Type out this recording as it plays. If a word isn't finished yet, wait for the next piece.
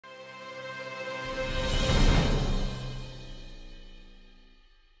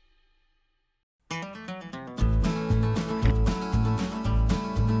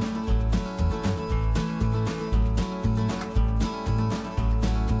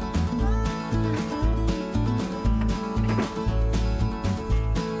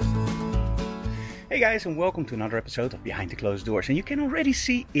guys, and welcome to another episode of Behind the Closed Doors. And you can already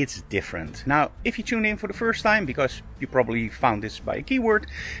see it's different. Now, if you tuned in for the first time, because you probably found this by a keyword,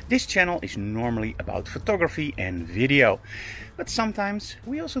 this channel is normally about photography and video. But sometimes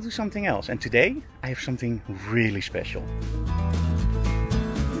we also do something else. And today I have something really special.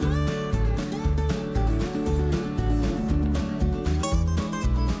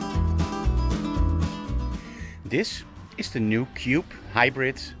 This is the new Cube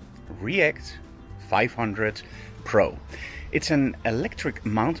Hybrid React 500 Pro. It's an electric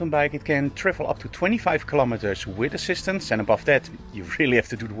mountain bike. It can travel up to 25 kilometers with assistance, and above that you really have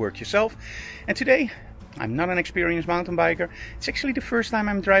to do the work yourself. And today I'm not an experienced mountain biker. It's actually the first time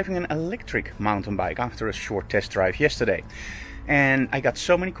I'm driving an electric mountain bike after a short test drive yesterday. And I got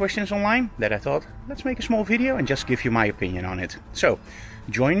so many questions online that I thought, let's make a small video and just give you my opinion on it. So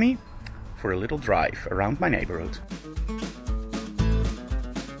join me for a little drive around my neighborhood.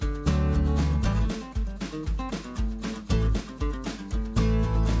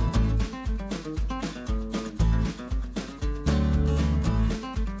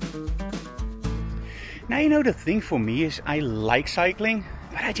 Now, you know, the thing for me is I like cycling,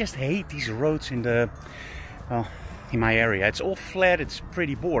 but I just hate these roads in my area. It's all flat, it's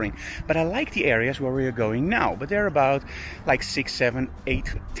pretty boring. But I like the areas where we are going now. But they're about like 6, 7,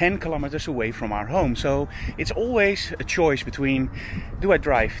 8, 10 kilometers away from our home. So it's always a choice between, do I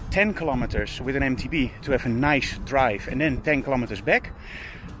drive 10 kilometers with an eMTB to have a nice drive and then 10 kilometers back?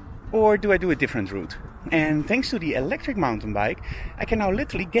 Or do I do a different route? And thanks to the electric mountain bike, I can now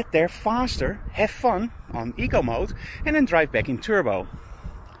literally get there faster, have fun on eco mode, and then drive back in turbo.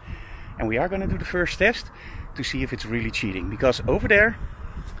 And we are going to do the first test to see if it's really cheating. Because over there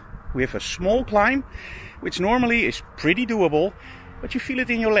we have a small climb, which normally is pretty doable, but you feel it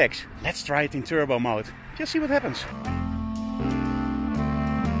in your legs. Let's try it in turbo mode. Just see what happens.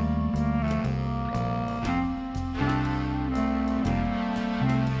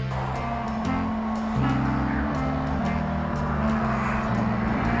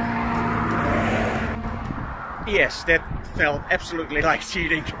 Yes, that felt absolutely like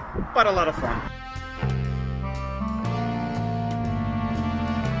cheating, but a lot of fun.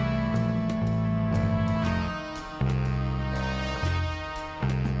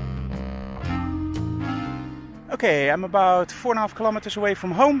 Okay, I'm about 4.5 kilometers away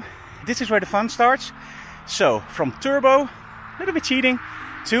from home. This is where the fun starts. So, from turbo, a little bit cheating,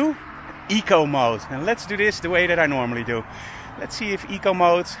 to eco mode. And let's do this the way that I normally do. Let's see if eco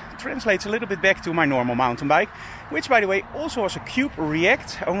mode translates a little bit back to my normal mountain bike, which, by the way, also was a Cube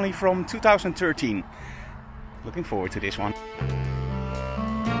React, only from 2013. Looking forward to this one.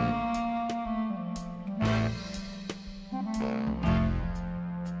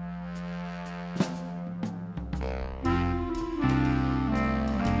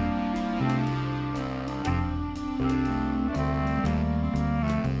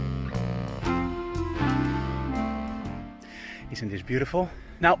 Isn't this beautiful?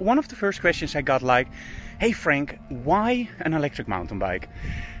 Now, one of the first questions I got, like, hey Frank, why an electric mountain bike?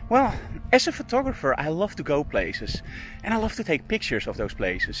 Well, as a photographer, I love to go places and I love to take pictures of those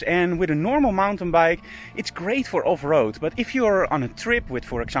places. And with a normal mountain bike, it's great for off-road. But if you're on a trip with,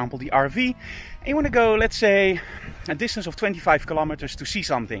 for example, the RV, and you want to go, let's say, a distance of 25 kilometers to see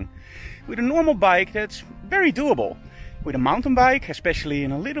something, with a normal bike, that's very doable. With a mountain bike, especially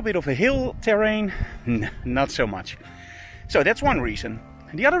in a little bit of a hill terrain, not so much. So that's one reason.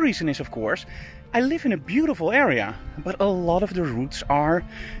 And the other reason is, of course, I live in a beautiful area, but a lot of the routes are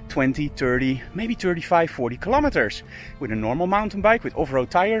 20, 30, maybe 35, 40 kilometers. With a normal mountain bike with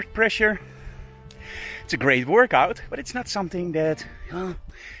off-road tire pressure, it's a great workout, but it's not something that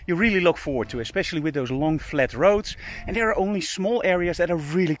you really look forward to, especially with those long flat roads. And there are only small areas that are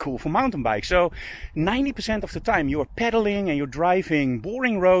really cool for mountain bikes. So 90% of the time you're pedaling and you're driving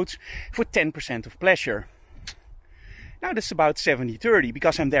boring roads for 10% of pleasure. Now that's about 70-30,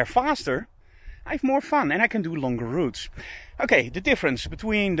 because I'm there faster, I have more fun and I can do longer routes. Okay, the difference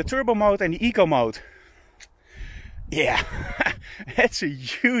between the turbo mode and the eco mode. Yeah, that's a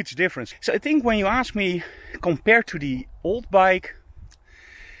huge difference. So I think when you ask me, compared to the old bike,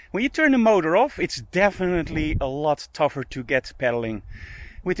 when you turn the motor off, it's definitely a lot tougher to get pedaling.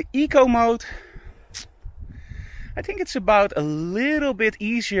 With the eco mode, I think it's about a little bit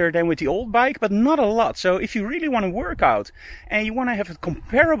easier than with the old bike, but not a lot. So if you really want to work out and you want to have it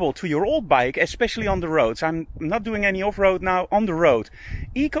comparable to your old bike, especially on the roads, I'm not doing any off-road now, on the road,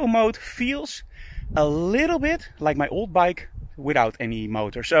 eco mode feels a little bit like my old bike without any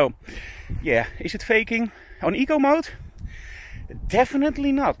motor. So yeah, is it faking on eco mode?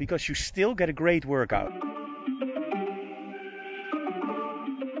 Definitely not, because you still get a great workout.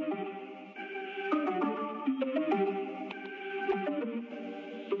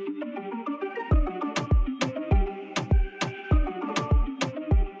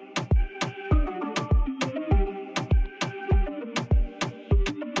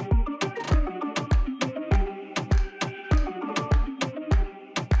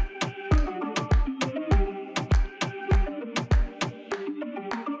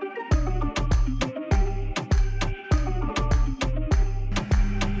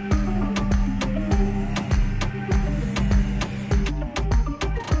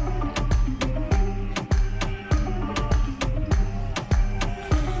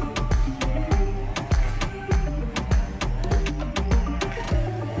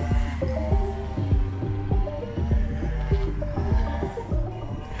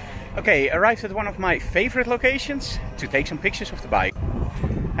 Okay, arrived at one of my favorite locations to take some pictures of the bike.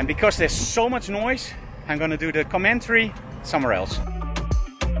 And because there's so much noise, I'm gonna do the commentary somewhere else.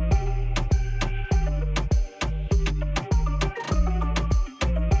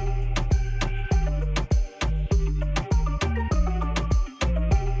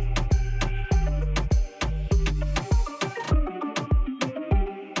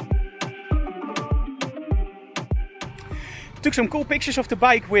 Took some cool pictures of the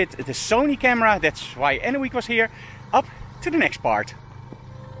bike with the Sony camera, that's why Enoweek was here. Up to the next part.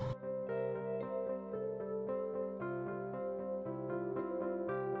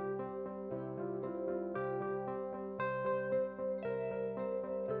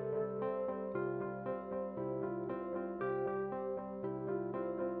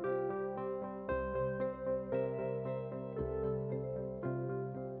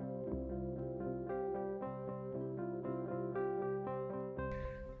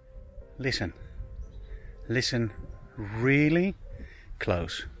 Listen. Listen really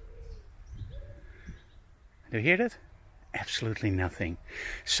close. Do you hear that? Absolutely nothing.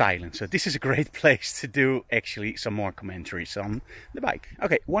 Silence. So this is a great place to do actually some more commentaries on the bike.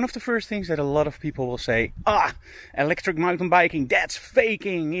 Okay, one of the first things that a lot of people will say, electric mountain biking, that's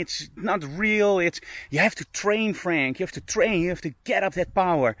faking, it's not real, you have to train, Frank, you have to train, you have to get up that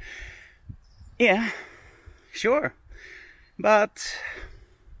power. Yeah, sure. But...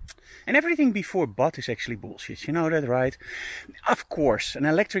 and everything before but is actually bullshit, you know that, right? Of course, an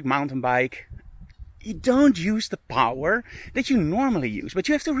electric mountain bike, you don't use the power that you normally use. But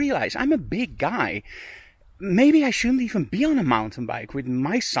you have to realize, I'm a big guy. Maybe I shouldn't even be on a mountain bike with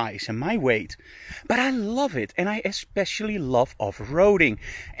my size and my weight. But I love it, and I especially love off-roading.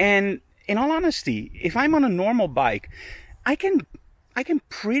 And in all honesty, if I'm on a normal bike, I can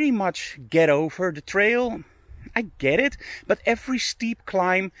pretty much get over the trail. I get it, but every steep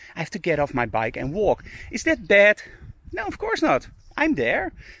climb I have to get off my bike and walk. Is that bad? No, of course not. I'm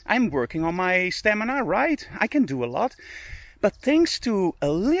there. I'm working on my stamina, right? I can do a lot. But thanks to a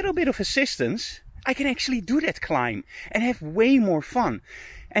little bit of assistance, I can actually do that climb and have way more fun.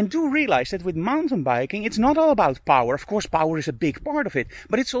 And do realize that with mountain biking, it's not all about power. Of course, power is a big part of it,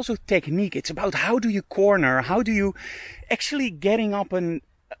 but it's also technique. It's about how do you corner, how do you actually getting up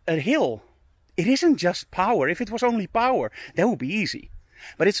a hill. It isn't just power. If it was only power, that would be easy.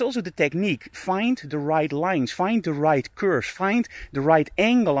 But it's also the technique. Find the right lines, find the right curves, find the right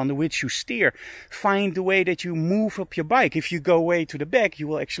angle under which you steer. Find the way that you move up your bike. If you go way to the back, you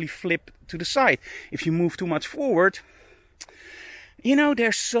will actually flip to the side. If you move too much forward, you know,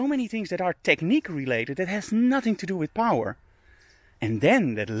 there's so many things that are technique related that has nothing to do with power. And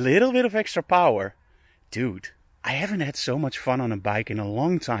then that little bit of extra power, dude. I haven't had so much fun on a bike in a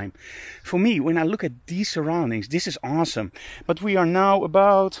long time. For me, when I look at these surroundings, this is awesome. But we are now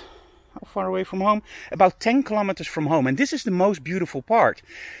about, how far away from home? About 10 kilometers from home. And this is the most beautiful part.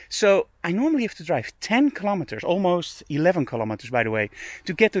 So I normally have to drive 10 kilometers, almost 11 kilometers by the way,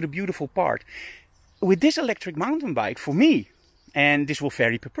 to get to the beautiful part. With this electric mountain bike, for me, and this will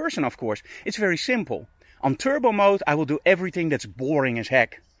vary per person of course, it's very simple. On turbo mode, I will do everything that's boring as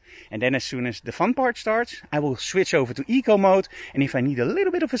heck. And then as soon as the fun part starts, I will switch over to eco mode. And if I need a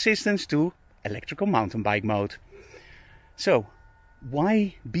little bit of assistance, to electrical mountain bike mode. So,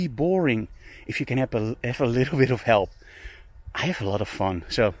 why be boring if you can have a little bit of help? I have a lot of fun.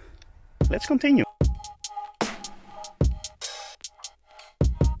 So, let's continue.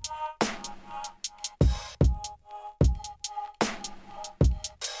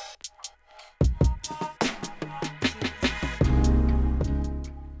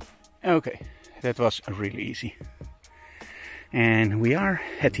 Okay, that was really easy. And we are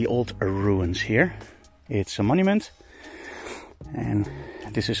at the old ruins here. It's a monument and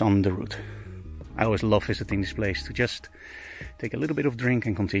this is on the route. I always love visiting this place to just take a little bit of drink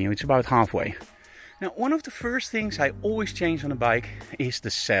and continue. It's about halfway. Now, one of the first things I always change on a bike is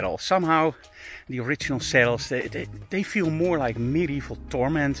the saddle. Somehow the original saddles, they feel more like medieval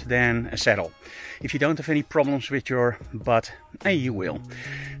torment than a saddle. If you don't have any problems with your butt, you will.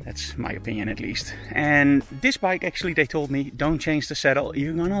 That's my opinion at least. And this bike, actually, they told me, don't change the saddle,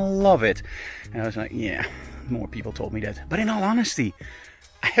 you're gonna love it. And I was like, yeah, more people told me that. But in all honesty,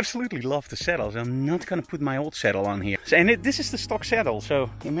 I absolutely love the saddles. I'm not gonna put my old saddle on here. And this is the stock saddle, so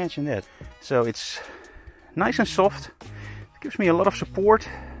imagine that. So it's nice and soft. It gives me a lot of support.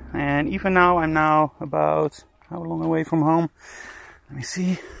 And even now, I'm now about, how long away from home? Let me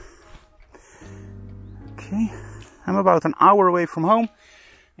see. Okay, I'm about an hour away from home.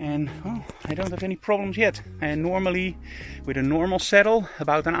 And well, I don't have any problems yet. And normally, with a normal saddle,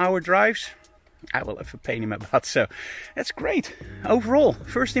 about an hour drives, I will have a pain in my butt. So that's great. Overall,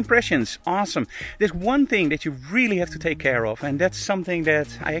 first impressions, awesome. There's one thing that you really have to take care of, and that's something that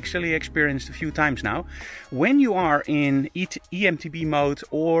I actually experienced a few times now. When you are in eMTB mode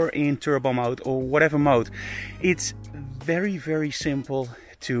or in turbo mode or whatever mode, it's very, very simple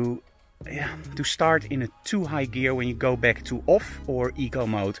to start in a too high gear when you go back to off or eco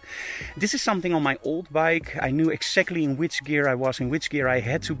mode. This is something on my old bike. I knew exactly in which gear I was, in which gear I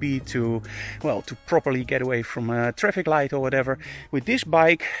had to be to properly get away from a traffic light or whatever. With this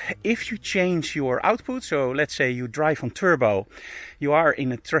bike, if you change your output, so let's say you drive on turbo, you are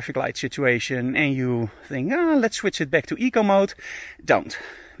in a traffic light situation and you think, let's switch it back to eco mode, don't.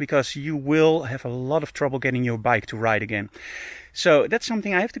 Because you will have a lot of trouble getting your bike to ride again. So that's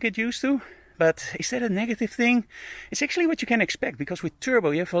something I have to get used to. But is that a negative thing? It's actually what you can expect, because with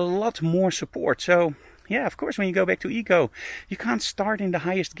turbo you have a lot more support. So yeah, of course, when you go back to eco, you can't start in the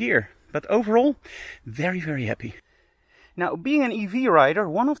highest gear. But overall, very, very happy. Now, being an EV rider,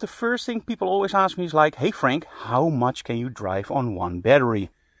 one of the first things people always ask me is like, hey Frank, how much can you drive on one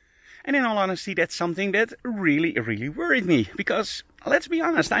battery? And in all honesty, that's something that really, really worried me. Because, let's be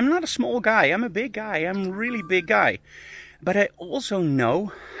honest, I'm not a small guy. I'm a big guy. I'm a really big guy. But I also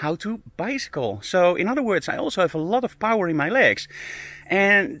know how to bicycle. So, in other words, I also have a lot of power in my legs.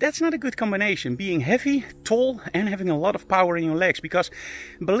 And that's not a good combination. Being heavy, tall, and having a lot of power in your legs. Because,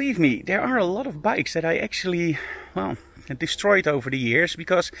 believe me, there are a lot of bikes that I actually, destroyed over the years.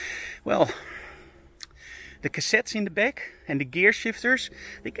 Because, the cassettes in the back and the gear shifters,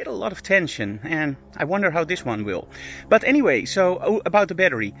 they get a lot of tension, and I wonder how this one will. But anyway, so about the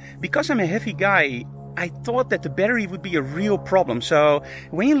battery. Because I'm a heavy guy, I thought that the battery would be a real problem. So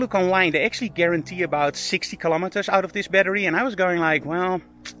when you look online, they actually guarantee about 60 kilometers out of this battery. And I was going like, well,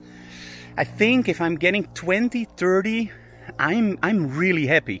 I think if I'm getting 20, 30, I'm really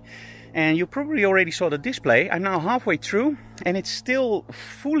happy. And you probably already saw the display. I'm now halfway through and it's still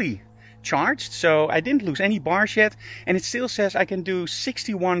fully charged, so I didn't lose any bars yet, and it still says I can do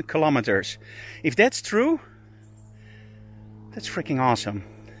 61 kilometers. If that's true, that's freaking awesome.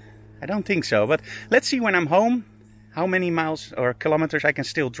 I don't think so, but let's see when I'm home how many miles or kilometers I can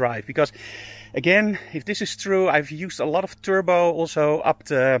still drive, because again, if this is true, I've used a lot of turbo also up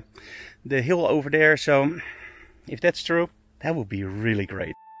the hill over there, so if that's true, that would be really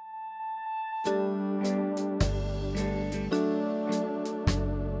great.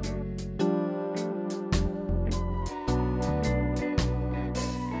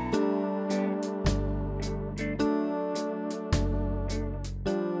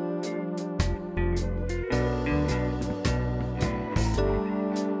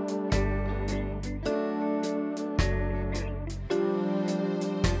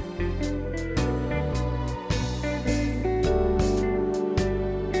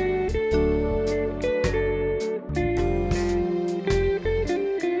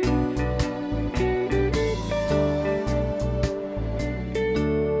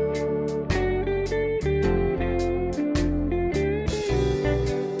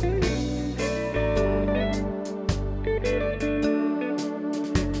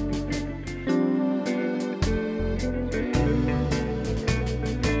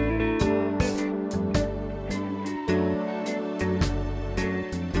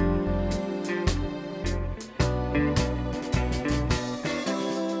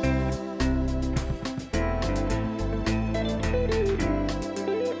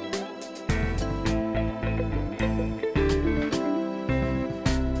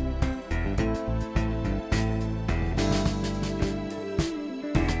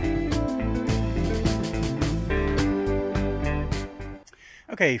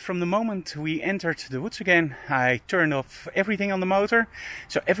 Okay, from the moment we entered the woods again, I turned off everything on the motor.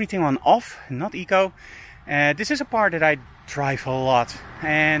 So everything on off, not eco. This is a part that I drive a lot.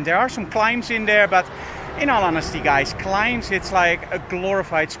 And there are some climbs in there, but in all honesty guys, climbs, it's like a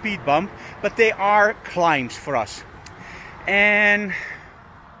glorified speed bump. But they are climbs for us. And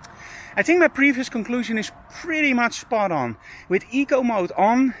I think my previous conclusion is pretty much spot on. With eco mode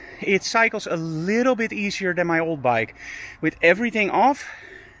on, it cycles a little bit easier than my old bike. With everything off,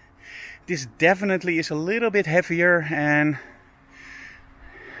 this definitely is a little bit heavier, and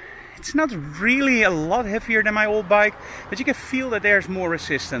it's not really a lot heavier than my old bike, but you can feel that there's more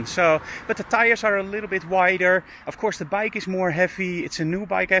resistance. So, but the tires are a little bit wider. Of course, the bike is more heavy. It's a new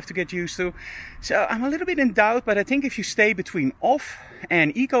bike I have to get used to. So I'm a little bit in doubt, but I think if you stay between off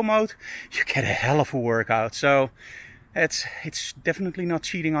and eco mode, you get a hell of a workout. So it's definitely not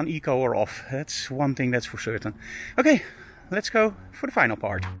cheating on eco or off. That's one thing that's for certain. Okay, let's go for the final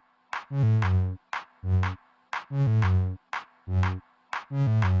part.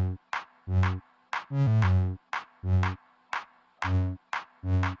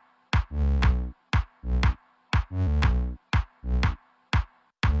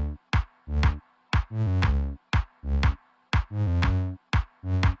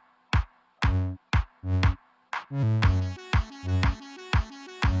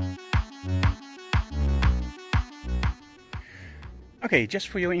 Okay, just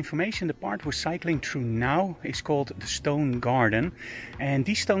for your information, the part we're cycling through now is called the Stone Garden, and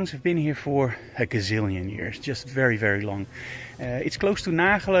these stones have been here for a gazillion years, just very, very long. It's close to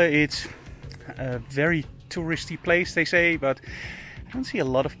Nagelen. It's a very touristy place, they say, but I don't see a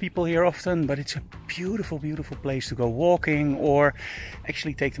lot of people here often, but it's a beautiful, beautiful place to go walking or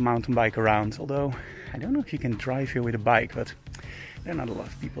actually take the mountain bike around. Although I don't know if you can drive here with a bike, but there are not a lot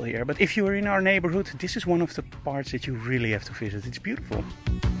of people here. But if you are in our neighborhood, this is one of the parts that you really have to visit. It's beautiful.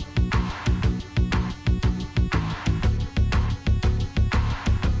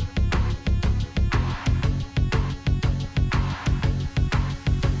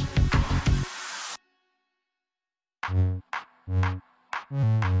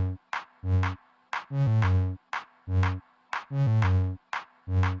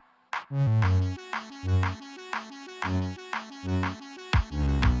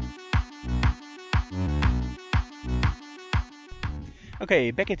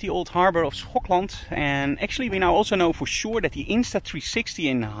 Okay, back at the old harbor of Schokland, and actually we now also know for sure that the Insta360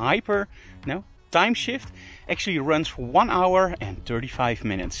 in time shift actually runs for 1 hour and 35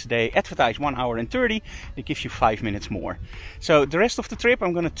 minutes. They advertise 1 hour and 30, they give you 5 minutes more. So the rest of the trip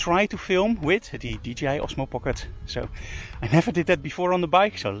I'm going to try to film with the DJI Osmo Pocket. So I never did that before on the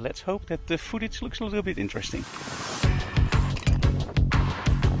bike, so let's hope that the footage looks a little bit interesting.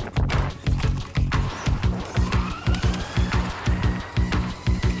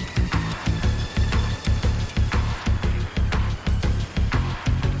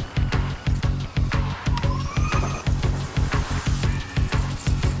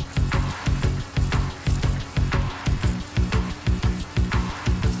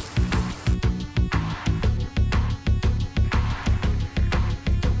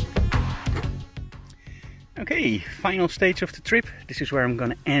 Okay, final stage of the trip. This is where I'm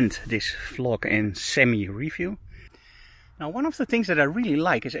gonna end this vlog and semi-review. Now, one of the things that I really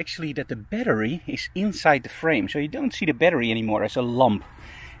like is actually that the battery is inside the frame, so you don't see the battery anymore as a lump.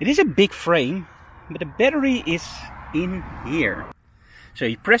 It is a big frame, but the battery is in here. So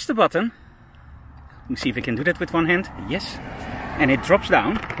you press the button. Let me see if I can do that with one hand. Yes. And it drops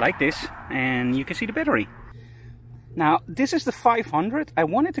down like this, and you can see the battery. Now, this is the 500. I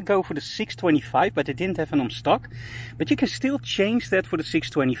wanted to go for the 625, but they didn't have it on stock. But you can still change that for the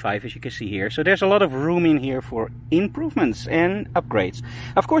 625, as you can see here. So there's a lot of room in here for improvements and upgrades.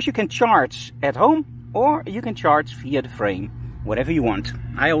 Of course, you can charge at home, or you can charge via the frame. Whatever you want.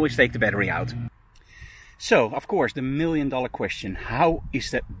 I always take the battery out. So, of course, the million-dollar question. How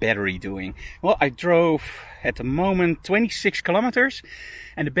is that battery doing? Well, I drove at the moment 26 kilometers.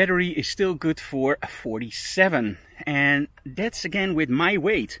 And the battery is still good for 47. And that's again with my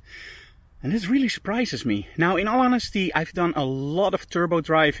weight. And this really surprises me. Now, in all honesty, I've done a lot of turbo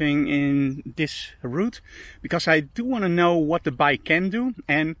driving in this route. Because I do want to know what the bike can do.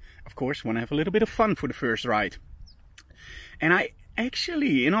 And, of course, want to have a little bit of fun for the first ride. And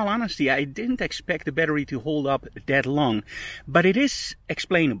actually, in all honesty, I didn't expect the battery to hold up that long. But it is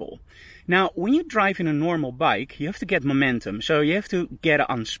explainable. Now, when you drive in a normal bike, you have to get momentum. So you have to get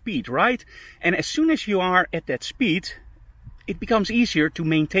on speed, right? And as soon as you are at that speed, it becomes easier to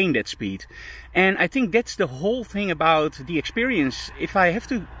maintain that speed. And I think that's the whole thing about the experience. If I have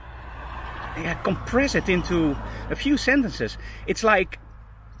to compress it into a few sentences, it's like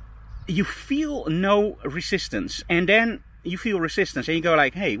you feel no resistance. And then you feel resistance and you go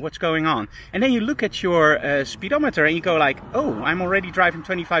like, hey, what's going on? And then you look at your speedometer and you go like, oh, I'm already driving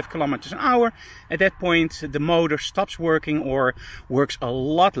 25 kilometers an hour. At that point, the motor stops working or works a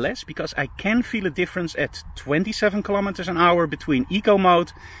lot less, because I can feel a difference at 27 kilometers an hour between eco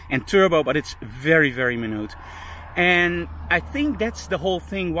mode and turbo, but it's very, very minute. And I think that's the whole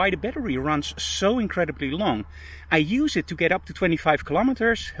thing why the battery runs so incredibly long. I use it to get up to 25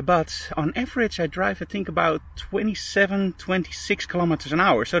 kilometers, but on average I drive, I think, about 27, 26 kilometers an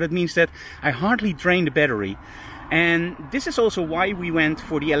hour. So that means that I hardly drain the battery. And this is also why we went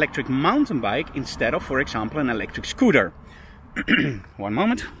for the electric mountain bike instead of, for example, an electric scooter. One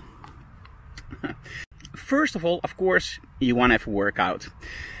moment. First of all, of course, you want to have a workout.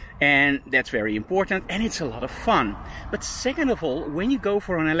 And that's very important, and it's a lot of fun. But second of all, when you go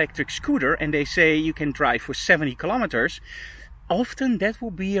for an electric scooter and they say you can drive for 70 kilometers, often that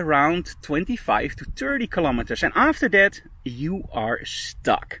will be around 25 to 30 kilometers. And after that, you are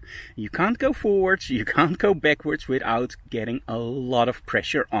stuck. You can't go forwards, you can't go backwards without getting a lot of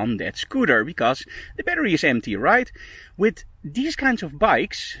pressure on that scooter because the battery is empty, right? With these kinds of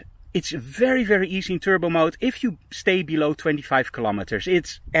bikes, it's very, very easy in turbo mode if you stay below 25 kilometers.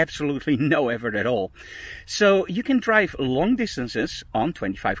 It's absolutely no effort at all. So you can drive long distances on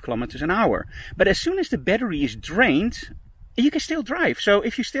 25 kilometers an hour. But as soon as the battery is drained, you can still drive. So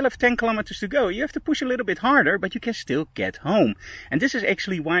if you still have 10 kilometers to go, you have to push a little bit harder, but you can still get home. And this is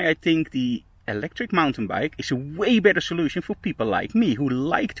actually why I think the electric mountain bike is a way better solution for people like me who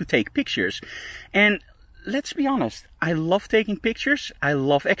like to take pictures. And let's be honest, I love taking pictures, I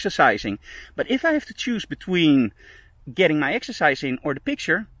love exercising. But if I have to choose between getting my exercise in or the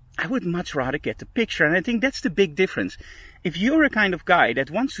picture, I would much rather get the picture. And I think that's the big difference. If you're a kind of guy that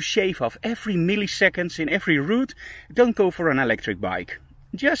wants to shave off every milliseconds in every route, don't go for an electric bike.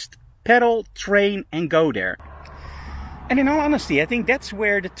 Just pedal, train and go there. And in all honesty, I think that's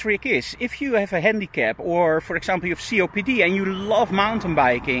where the trick is. If you have a handicap or, for example, you have COPD and you love mountain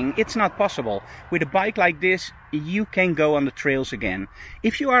biking, it's not possible. With a bike like this, you can go on the trails again.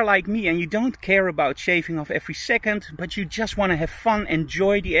 If you are like me and you don't care about shaving off every second, but you just want to have fun,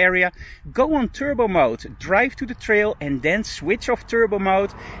 enjoy the area, go on turbo mode, drive to the trail and then switch off turbo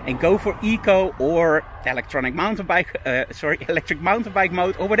mode and go for eco or electric mountain bike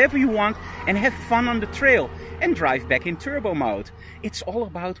mode or whatever you want and have fun on the trail and drive back in turbo mode. It's all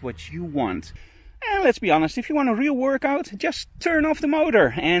about what you want. And let's be honest, if you want a real workout, just turn off the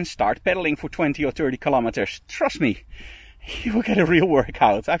motor and start pedaling for 20 or 30 kilometers. Trust me, you will get a real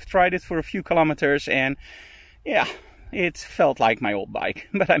workout. I've tried it for a few kilometers and yeah, it felt like my old bike,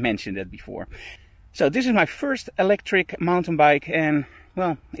 but I mentioned that before. So this is my first electric mountain bike and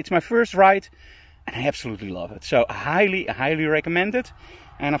well, it's my first ride and I absolutely love it. So highly, highly recommend it.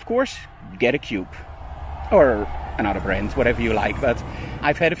 And of course, get a Cube. Or another brand, whatever you like. But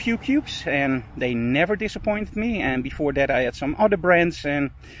I've had a few Cubes and they never disappointed me. And before that I had some other brands.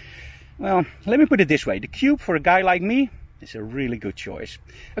 And well, let me put it this way. The Cube for a guy like me is a really good choice.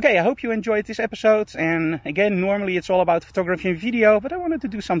 Okay, I hope you enjoyed this episode. And again, normally it's all about photography and video. But I wanted to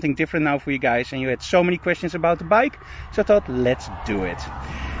do something different now for you guys. And you had so many questions about the bike. So I thought, let's do it.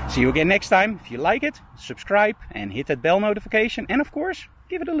 See you again next time. If you like it, subscribe and hit that bell notification. And of course,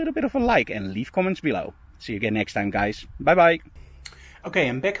 give it a little bit of a like and leave comments below. See you again next time, guys. Bye-bye. Okay,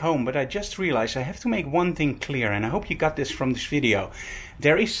 I'm back home, but I just realized I have to make one thing clear, and I hope you got this from this video.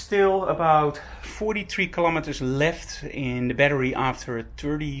 There is still about 43 kilometers left in the battery after a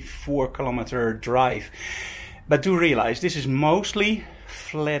 34 kilometer drive. But do realize this is mostly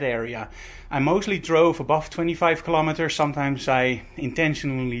flat area. I mostly drove above 25 kilometers. Sometimes I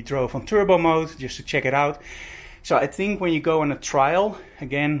intentionally drove on turbo mode just to check it out. So I think when you go on a trial,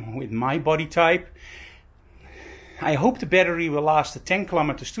 again with my body type, I hope the battery will last the 10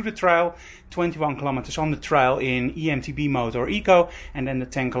 kilometers to the trial, 21 kilometers on the trial in eMTB mode or eco, and then the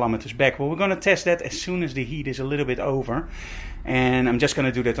 10 kilometers back. Well, we're going to test that as soon as the heat is a little bit over. And I'm just going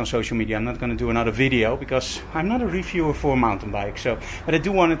to do that on social media. I'm not going to do another video because I'm not a reviewer for a mountain bike. But I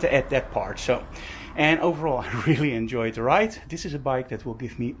do want to add that part. And overall, I really enjoyed the ride. This is a bike that will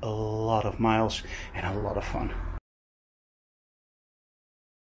give me a lot of miles and a lot of fun.